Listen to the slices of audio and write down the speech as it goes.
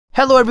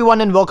Hello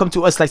everyone and welcome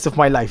to A Slice of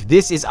My Life.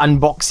 This is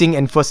unboxing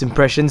and first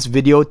impressions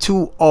video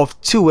 2 of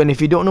 2, and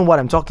if you don't know what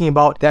I'm talking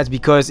about, that's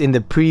because in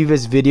the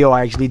previous video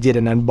I actually did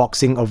an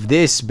unboxing of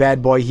this bad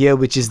boy here,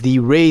 which is the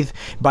Wraith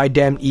by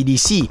Damned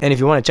EDC, and if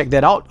you want to check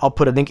that out, I'll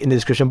put a link in the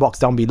description box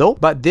down below.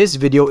 But this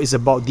video is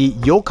about the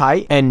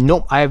Yokai, and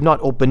nope, I have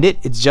not opened it.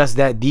 It's just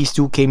that these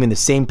two came in the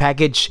same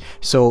package,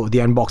 so the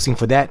unboxing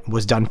for that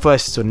was done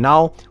first. So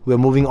now we're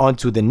moving on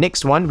to the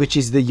next one, which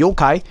is the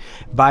Yokai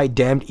by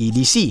Damned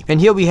EDC,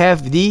 and here we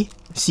have the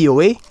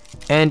COA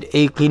and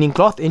a cleaning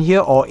cloth in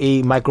here, or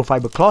a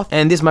microfiber cloth,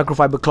 and this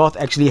microfiber cloth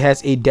actually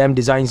has a Damned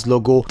Designs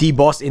logo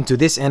debossed into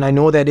this, and I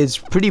know that it's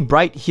pretty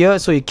bright here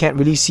so you can't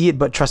really see it,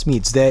 but trust me,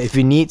 it's there. If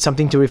you need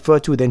something to refer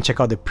to, then check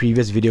out the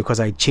previous video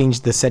because I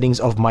changed the settings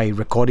of my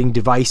recording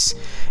device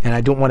and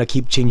I don't want to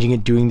keep changing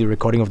it during the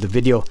recording of the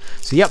video.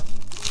 So yep,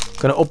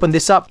 gonna open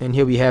this up, and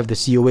here we have the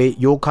COA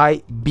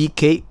Yokai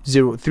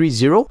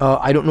BK030.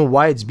 I don't know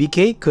why it's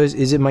BK, because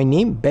is it my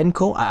name?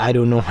 Benko? I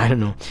don't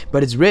know,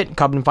 but it's red,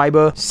 carbon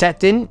fiber,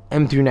 satin,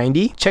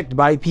 M390, checked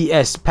by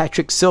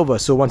Patric Silva.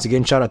 So once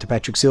again, shout out to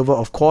Patric Silva,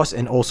 of course,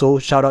 and also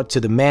shout out to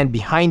the man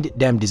behind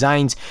Damned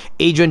Designs,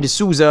 Adrian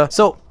D'Souza.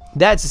 So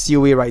that's the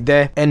COA right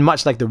there, and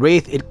much like the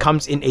Wraith, it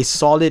comes in a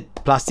solid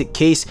plastic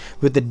case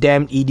with the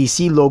Damned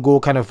EDC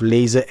logo kind of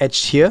laser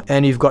etched here,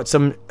 and you've got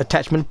some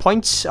attachment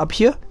points up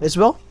here as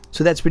well.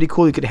 So that's pretty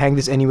cool. You could hang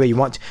this anywhere you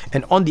want.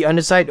 And on the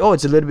underside, oh,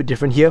 it's a little bit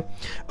different here.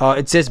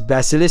 It says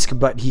Basilisk,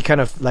 but he kind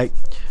of like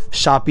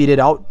sharpied it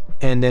out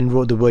and then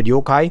wrote the word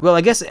Yokai. Well,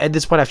 I guess at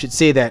this point I should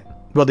say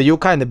that, well, the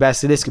Yokai and the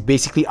Basilisk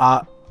basically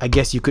are, I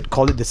guess you could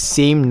call it the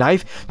same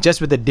knife,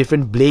 just with a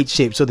different blade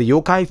shape. So the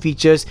Yokai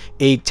features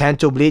a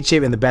Tanto blade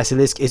shape and the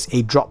Basilisk is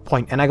a drop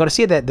point. And I gotta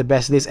say that the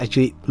Basilisk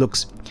actually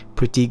looks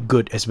pretty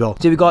good as well.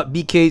 So we got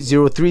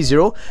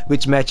BK030,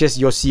 which matches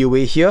your COA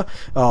here,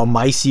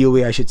 my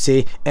COA I should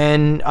say,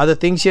 and other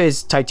things here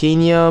is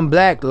titanium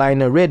black,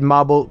 liner red,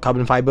 marble,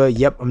 carbon fiber.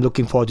 Yep, I'm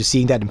looking forward to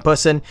seeing that in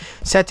person.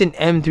 Satin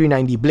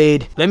M390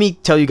 blade. Let me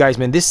tell you guys,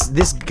 man, this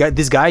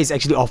guy is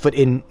actually offered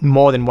in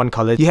more than one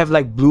color. You have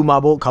like blue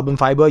marble carbon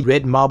fiber,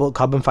 red marble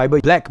carbon fiber,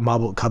 black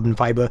marble carbon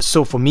fiber.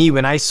 So for me,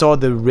 when I saw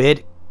the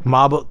red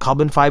marble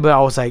carbon fiber,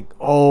 I was like,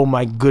 oh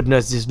my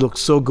goodness, this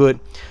looks so good,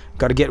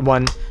 gotta get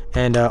one.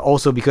 And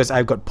also because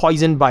I've got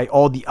poisoned by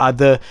all the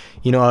other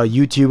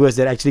YouTubers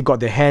that actually got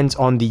their hands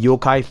on the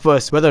Yokai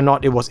first, whether or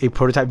not it was a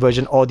prototype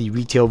version or the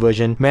retail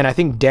version. Man, I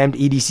think Damned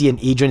EDC and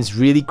Adrian is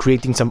really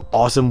creating some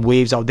awesome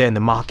waves out there in the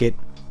market.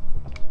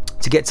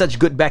 To get such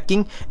good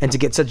backing and to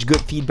get such good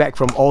feedback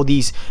from all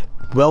these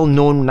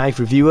well-known knife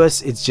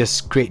reviewers, it's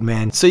just great,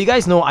 man. So you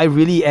guys know I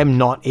really am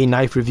not a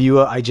knife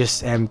reviewer. I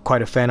just am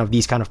quite a fan of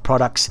these kind of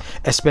products,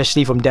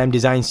 especially from Damned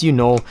Designs. You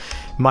know,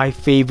 my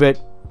favorite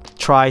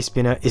tri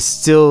spinner is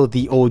still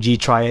the OG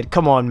Triad.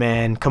 Come on,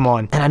 man, come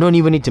on. And I don't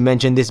even need to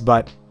mention this,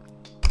 but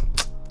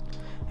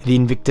the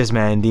Invictus,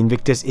 man, the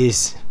Invictus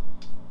is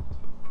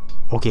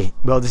okay.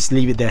 Well, just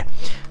leave it there.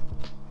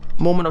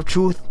 Moment of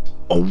truth.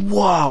 Oh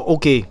wow,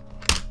 okay.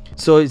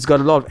 So it's got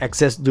a lot of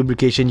excess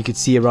lubrication you can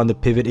see around the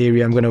pivot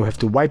area. I'm gonna have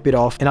to wipe it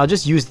off, and I'll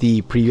just use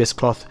the previous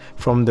cloth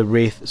from the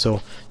Wraith.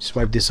 So just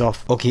wipe this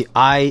off. Okay,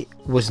 I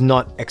was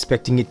not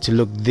expecting it to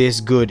look this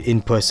good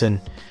in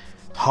person.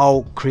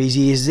 How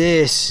crazy is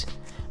this?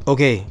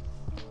 Okay,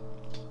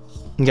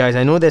 guys,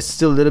 I know there's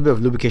still a little bit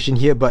of lubrication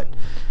here, but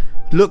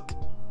look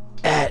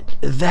at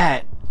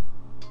that.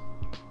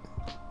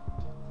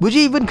 Would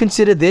you even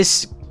consider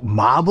this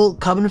marble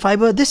carbon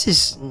fiber? This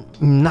is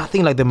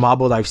nothing like the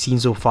marble I've seen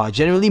so far.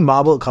 Generally,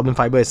 marble carbon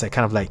fiber is like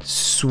kind of like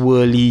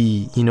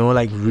swirly, you know,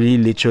 like really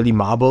literally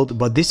marbled,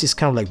 but this is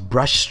kind of like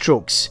brush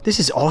strokes. This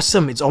is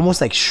awesome. It's almost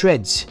like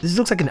shreds. This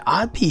looks like an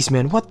art piece,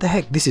 man. What the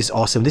heck? This is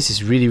awesome. This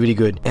is really, really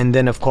good. And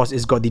then of course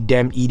it's got the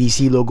Damned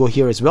EDC logo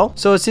here as well.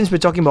 So since we're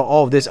talking about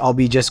all of this, I'll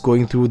be just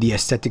going through the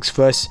aesthetics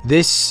first.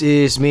 This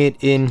is made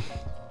in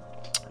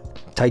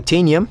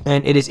titanium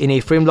and it is in a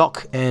frame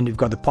lock, and we've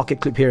got the pocket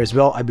clip here as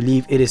well. I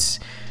believe it is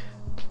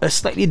a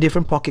slightly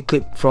different pocket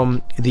clip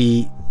from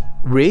the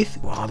Wraith.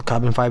 Wow, the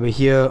carbon fiber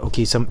here.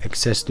 Okay, some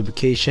excess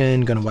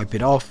lubrication, gonna wipe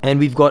it off. And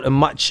we've got a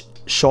much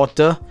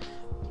shorter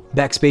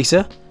back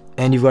spacer,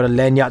 and you've got a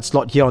lanyard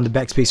slot here on the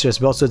back spacer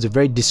as well, so it's a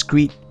very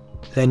discreet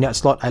lanyard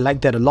slot. I like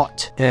that a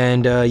lot.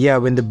 And yeah,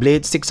 when the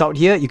blade sticks out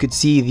here, you could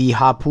see the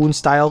harpoon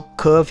style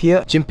curve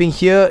here. Jimping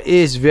here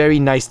is very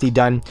nicely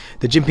done.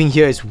 The jimping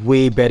here is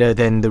way better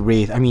than the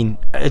Wraith. I mean,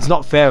 it's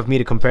not fair of me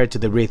to compare it to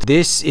the Wraith.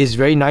 This is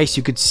very nice.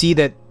 You could see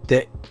that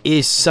there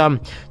is some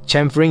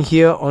chamfering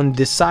here on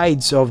the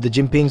sides of the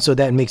jimping, so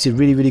that makes it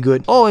really, really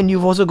good. Oh, and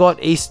you've also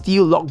got a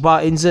steel lock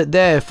bar insert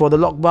there for the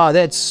lock bar.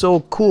 That's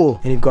so cool.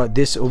 And you've got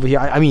this over here.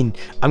 I mean,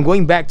 I'm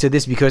going back to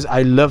this because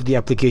I love the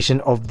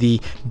application of the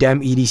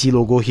Damned EDC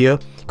logo here,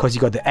 because you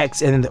got the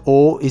X and then the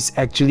O is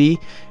actually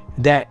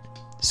that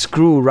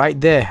screw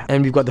right there,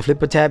 and we've got the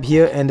flipper tab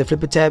here, and the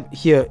flipper tab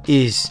here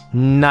is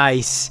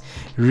nice,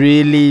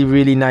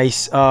 really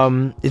nice.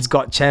 It's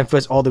got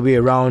chamfers all the way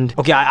around.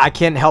 Okay, I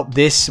can't help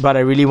this, but I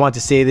really want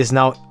to say this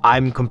now.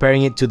 I'm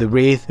comparing it to the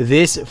Wraith.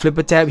 This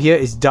flipper tab here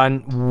is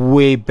done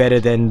way better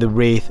than the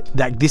Wraith.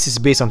 Like, this is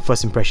based on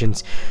first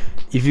impressions.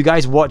 If you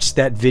guys watched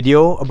that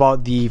video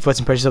about the first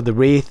impressions of the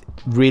Wraith,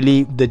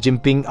 really the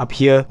jimping up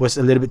here was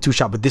a little bit too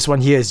sharp, but this one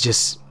here is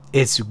just,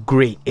 it's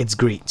great. It's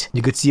great.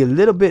 You could see a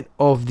little bit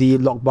of the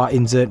lock bar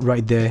insert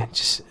right there,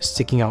 just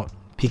sticking out,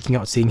 peeking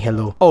out, saying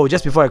hello. Oh,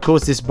 just before I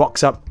close this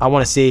box up, I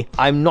want to say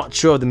I'm not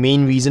sure of the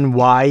main reason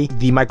why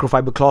the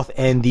microfiber cloth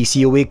and the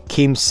COA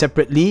came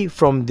separately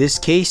from this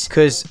case,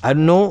 because I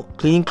don't know,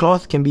 cleaning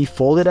cloth can be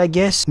folded, I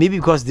guess. Maybe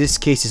because this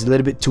case is a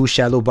little bit too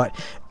shallow, but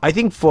I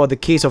think for the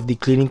case of the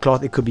cleaning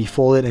cloth, it could be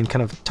folded and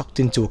kind of tucked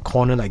into a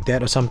corner like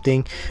that or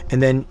something,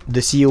 and then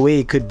the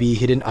COA could be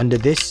hidden under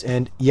this.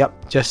 And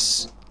yep,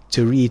 just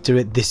to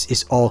reiterate, this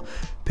is all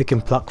pick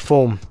and plug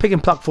foam. Pick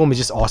and plug foam is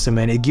just awesome,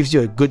 man. It gives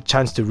you a good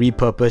chance to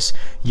repurpose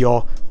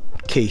your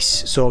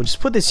case. So I'll just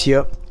put this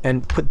here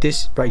and put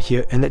this right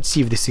here, and let's see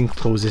if this thing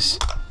closes.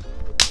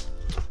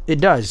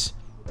 It does.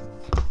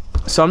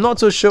 So I'm not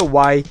so sure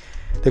why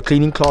the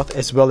cleaning cloth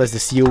as well as the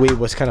COA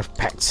was kind of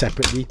packed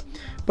separately,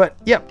 but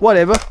yeah,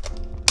 whatever.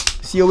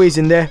 COA is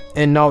in there,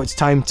 and now it's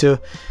time to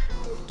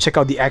check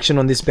out the action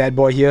on this bad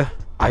boy here.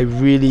 I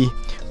really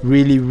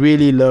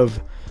love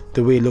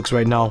the way it looks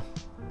right now.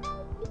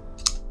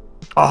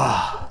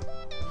 Ah,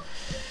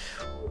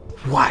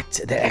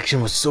 what? The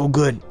action was so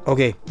good.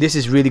 Okay, this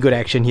is really good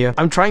action here.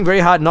 I'm trying very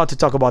hard not to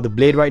talk about the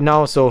blade right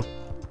now, so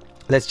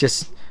let's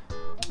just...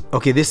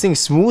 Okay, this thing's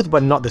smooth,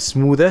 but not the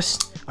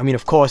smoothest. I mean,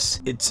 of course,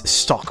 it's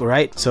stock,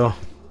 right? So...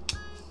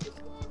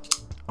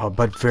 Oh,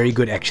 but very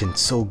good action.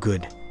 So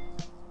good.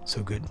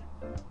 So good.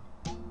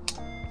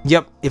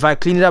 Yep, if I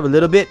clean it up a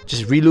little bit,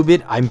 just relube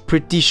it, I'm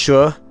pretty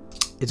sure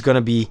it's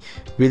gonna be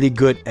really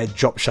good at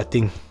drop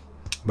shutting.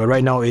 But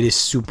right now it is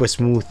super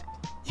smooth.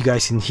 You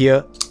guys can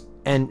hear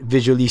and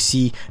visually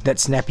see that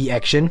snappy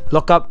action.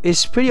 Lockup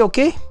is pretty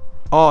okay.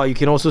 Oh, you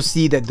can also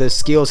see that the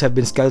scales have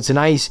been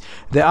skeletonized.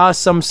 There are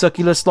some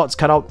circular slots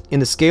cut out in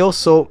the scale,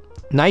 so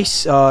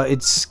nice.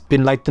 It's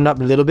been lightened up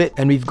a little bit,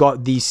 and we've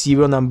got the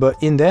serial number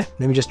in there.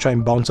 Let me just try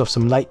and bounce off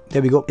some light.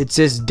 There we go. It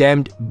says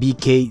damned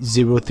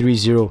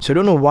BK030. So I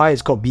don't know why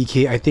it's called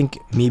BK. I think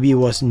maybe it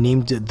was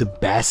named the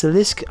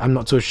Basilisk. I'm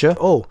not so sure.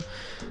 Oh,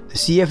 the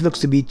CF looks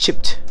to be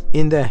chipped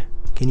in there.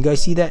 Can you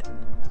guys see that?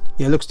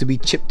 Yeah, it looks to be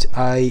chipped.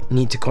 I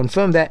need to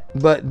confirm that,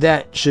 but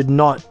that should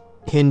not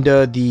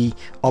hinder the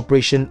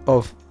operation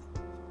of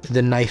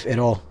the knife at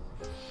all.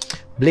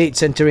 Blade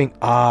centering.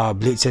 Ah,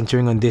 blade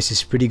centering on this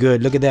is pretty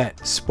good. Look at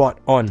that. Spot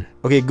on.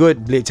 Okay,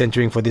 good blade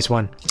centering for this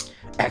one.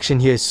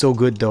 Action here is so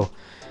good though.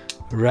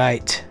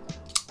 Right.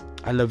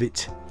 I love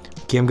it.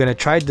 Okay, I'm gonna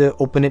try to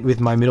open it with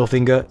my middle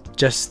finger,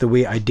 just the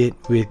way I did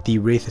with the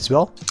Wraith as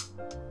well.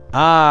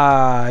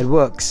 Ah, it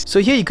works. So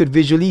here you could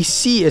visually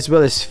see as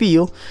well as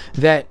feel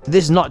that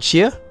this notch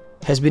here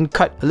has been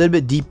cut a little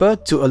bit deeper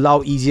to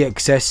allow easier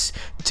access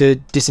to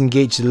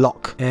disengage the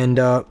lock. And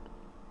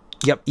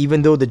yep,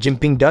 even though the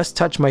jimping does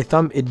touch my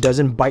thumb, it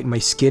doesn't bite my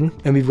skin.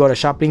 And we've got a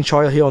sharpening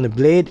choil here on the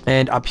blade,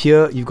 and up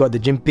here you've got the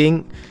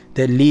jimping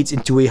that leads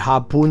into a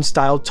harpoon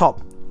style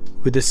top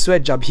with the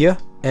swedge up here,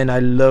 and I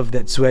love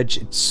that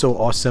swedge. It's so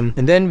awesome.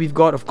 And then we've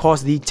got, of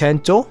course, the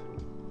tanto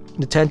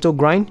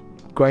grind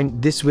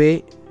this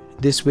way,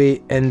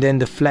 and then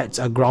the flats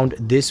are ground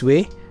this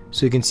way,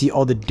 so you can see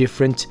all the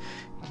different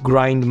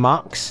grind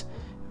marks.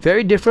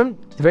 Very different,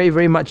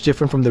 very much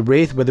different from the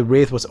Wraith, where the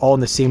Wraith was all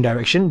in the same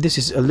direction. This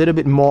is a little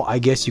bit more, I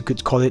guess you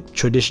could call it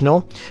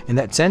traditional in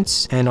that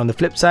sense. And on the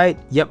flip side,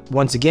 yep,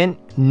 once again,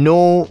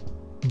 no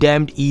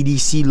damned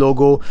EDC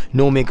logo,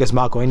 no maker's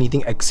mark or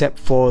anything, except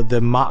for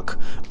the mark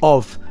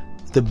of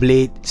the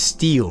blade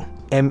steel,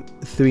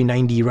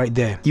 M390 right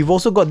there. You've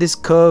also got this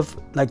curve,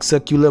 like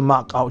circular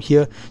mark out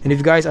here, and if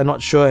you guys are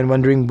not sure and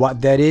wondering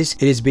what that is,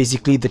 it is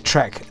basically the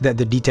track that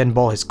the D10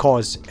 ball has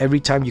caused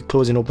every time you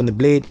close and open the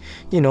blade,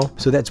 you know,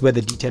 so that's where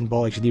the D10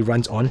 ball actually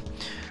runs on.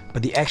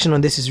 But the action on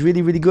this is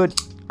really good.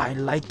 I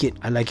like it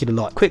a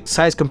lot. Quick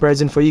size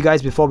comparison for you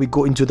guys before we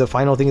go into the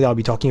final thing that I'll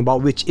be talking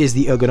about, which is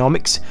the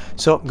ergonomics.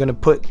 So I'm gonna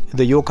put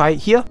the Yokai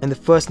here, and the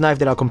first knife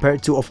that I'll compare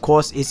it to, of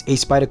course, is a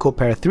Spyderco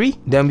Para 3.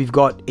 Then we've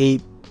got a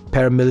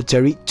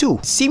Paramilitary 2.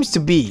 Seems to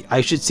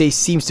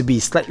be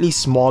slightly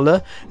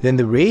smaller than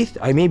the Wraith.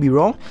 I may be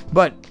wrong,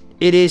 but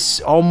it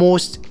is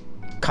almost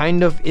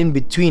kind of in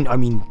between. I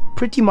mean,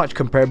 pretty much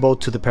comparable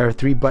to the Para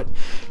 3, but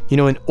you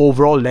know, in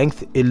overall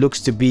length, it looks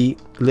to be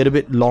a little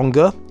bit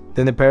longer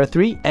than the Para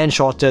 3 and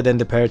shorter than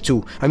the Para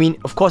 2. I mean,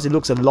 of course, it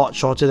looks a lot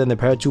shorter than the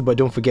Para 2, but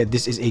don't forget,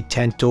 this is a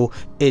Tanto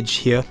edge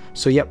here.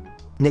 So yep.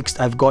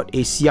 Next, I've got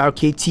a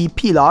CRKT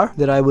Pilar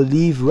that I will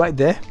leave right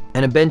there,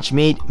 and a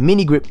Benchmade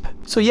mini grip.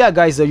 So yeah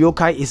guys, the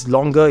Yokai is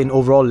longer in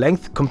overall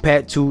length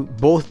compared to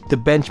both the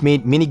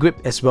Benchmade mini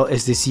grip as well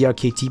as the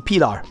CRKT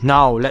Pilar.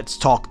 Now let's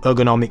talk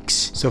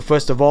ergonomics. So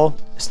first of all,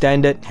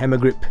 standard hammer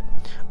grip.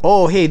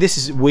 Oh hey, this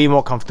is way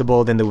more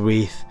comfortable than the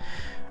Wraith.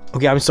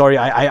 Okay, I'm sorry,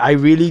 I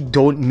really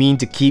don't mean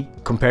to keep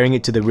comparing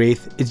it to the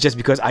Wraith. It's just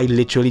because I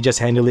literally just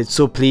handled it.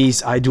 So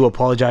please, I do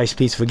apologize,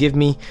 please forgive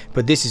me.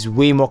 But this is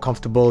way more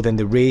comfortable than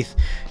the Wraith.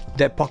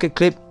 That pocket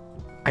clip,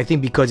 I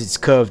think because it's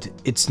curved,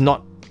 it's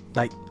not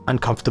like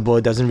uncomfortable.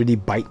 It doesn't really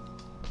bite.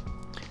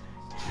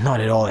 Not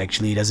at all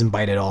actually, it doesn't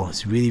bite at all.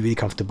 It's really, really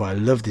comfortable. I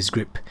love this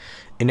grip.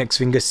 Index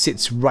finger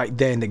sits right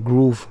there in the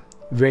groove.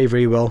 Very,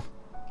 very well.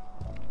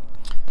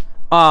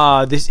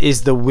 Ah, this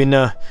is the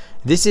winner.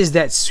 This is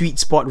that sweet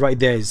spot right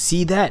there.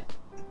 See that?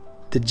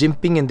 The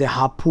jimping and the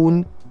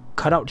harpoon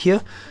cut out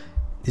here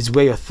is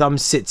where your thumb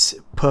sits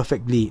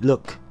perfectly.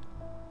 Look,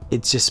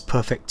 it's just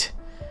perfect.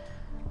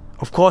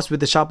 Of course, with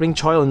the sharpening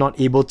choil, I'm not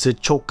able to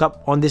choke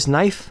up on this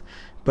knife,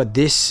 but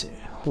this,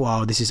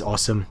 wow, this is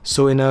awesome.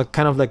 So in a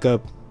kind of like a,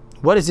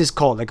 what is this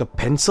called? Like a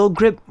pencil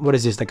grip? What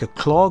is this? Like a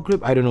claw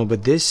grip? I don't know,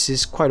 but this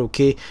is quite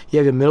okay. You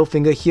have your middle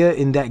finger here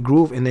in that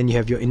groove, and then you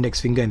have your index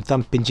finger and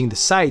thumb pinching the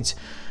sides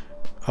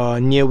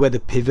near where the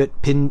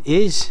pivot pin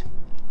is.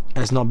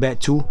 That's not bad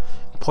too.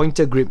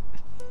 Pointer grip.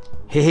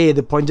 Hey,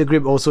 the pointer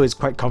grip also is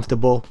quite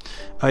comfortable.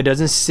 It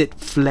doesn't sit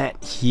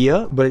flat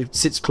here, but it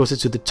sits closer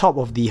to the top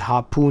of the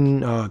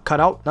harpoon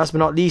cutout. Last but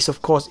not least,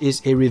 of course,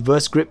 is a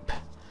reverse grip.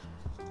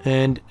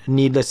 And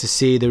needless to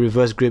say, the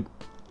reverse grip,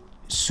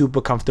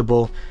 super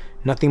comfortable.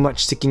 Nothing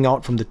much sticking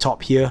out from the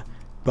top here,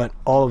 but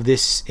all of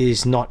this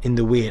is not in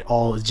the way at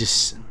all. It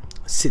just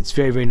sits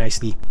very, very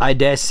nicely. I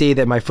dare say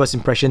that my first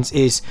impressions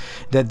is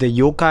that the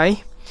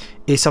Yokai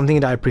is something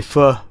that I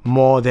prefer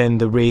more than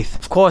the Wraith.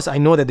 Of course, I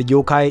know that the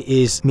Yokai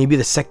is maybe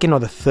the second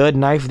or the third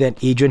knife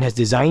that Adrian has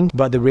designed,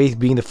 but the Wraith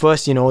being the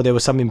first, you know, there were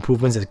some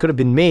improvements that could have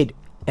been made,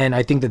 and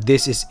I think that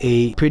this is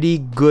a pretty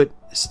good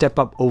step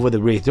up over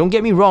the Wraith. Don't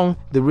get me wrong,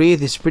 the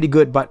Wraith is pretty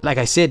good, but like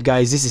I said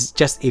guys, this is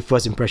just a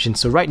first impression.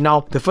 So right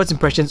now, the first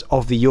impressions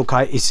of the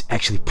Yokai is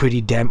actually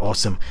pretty damn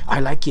awesome. I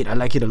like it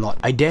a lot.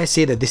 I dare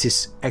say that this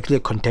is actually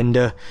a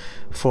contender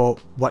for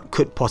what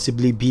could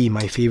possibly be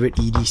my favorite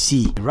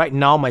EDC. Right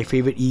now, my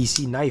favorite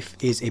EDC knife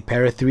is a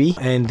Para 3,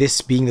 and this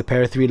being the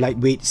Para 3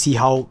 lightweight, see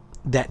how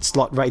that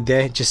slot right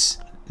there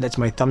just lets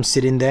my thumb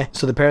sit in there.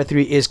 So the Para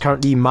 3 is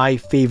currently my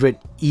favorite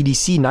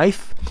EDC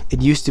knife.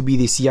 It used to be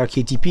the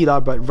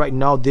CRKT, but right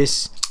now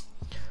this,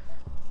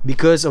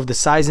 because of the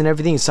size and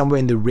everything, is somewhere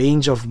in the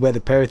range of where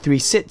the Para 3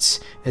 sits.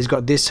 It's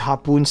got this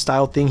harpoon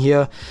style thing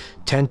here.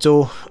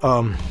 Tanto,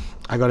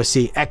 I gotta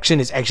say, action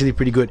is actually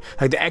pretty good.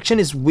 Like, the action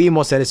is way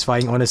more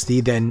satisfying,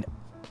 honestly, than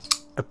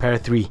a Para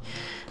 3.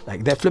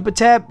 Like, that flipper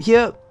tab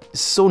here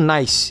is so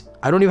nice.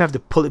 I don't even have to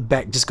pull it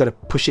back, just gotta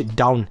push it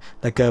down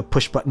like a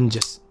push button.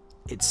 Just,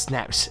 it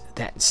snaps.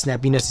 That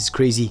snappiness is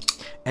crazy,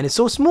 and it's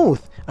so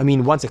smooth. I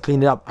mean, once I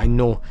clean it up, I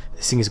know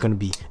this thing is gonna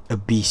be a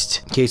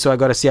beast. Okay, so I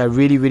gotta say, I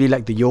really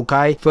like the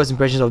Yokai. First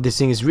impressions of this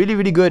thing is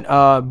really good,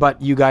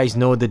 but you guys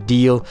know the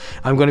deal.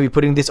 I'm gonna be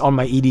putting this on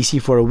my EDC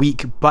for a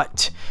week,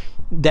 but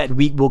that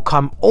week will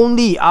come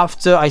only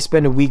after I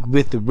spend a week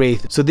with the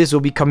Wraith. So this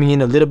will be coming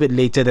in a little bit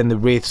later than the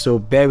Wraith, so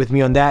bear with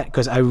me on that,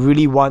 because I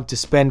really want to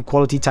spend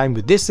quality time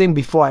with this thing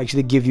before I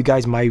actually give you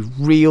guys my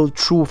real,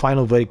 true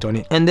final verdict on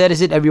it. And that is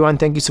it, everyone.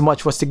 Thank you so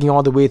much for sticking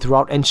all the way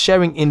throughout and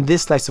sharing in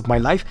this slice of my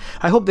life.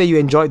 I hope that you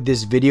enjoyed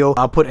this video.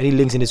 I'll put any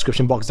links in the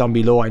description box down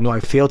below. I know I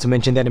failed to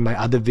mention that in my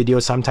other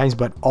videos sometimes,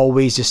 but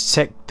always just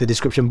check the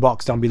description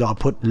box down below. I'll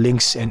put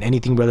links and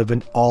anything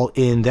relevant all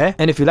in there.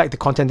 And if you like the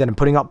content that I'm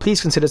putting out, please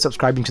consider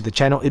subscribing to the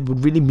channel. It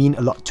would really mean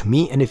a lot to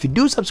me. And if you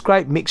do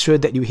subscribe, make sure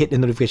that you hit the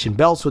notification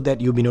bell so that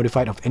you'll be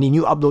notified of any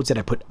new uploads that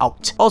I put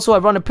out. Also, I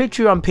run a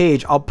Patreon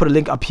page. I'll put a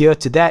link up here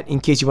to that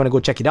in case you want to go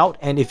check it out.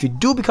 And if you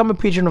do become a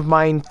patron of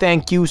mine,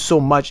 thank you so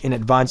much in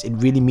advance. It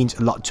really means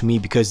a lot to me,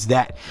 because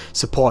that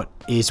support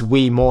is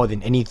way more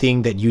than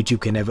anything that YouTube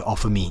can ever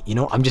offer me. You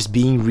know, I'm just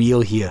being real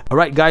here.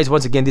 Alright guys,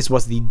 once again, this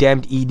was the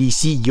damned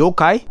EDC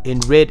Yokai in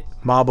red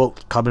marble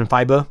carbon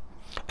fiber,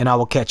 and I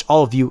will catch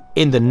all of you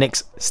in the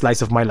next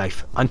slice of my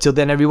life. Until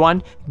then,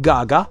 everyone,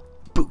 gaga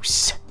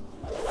boos.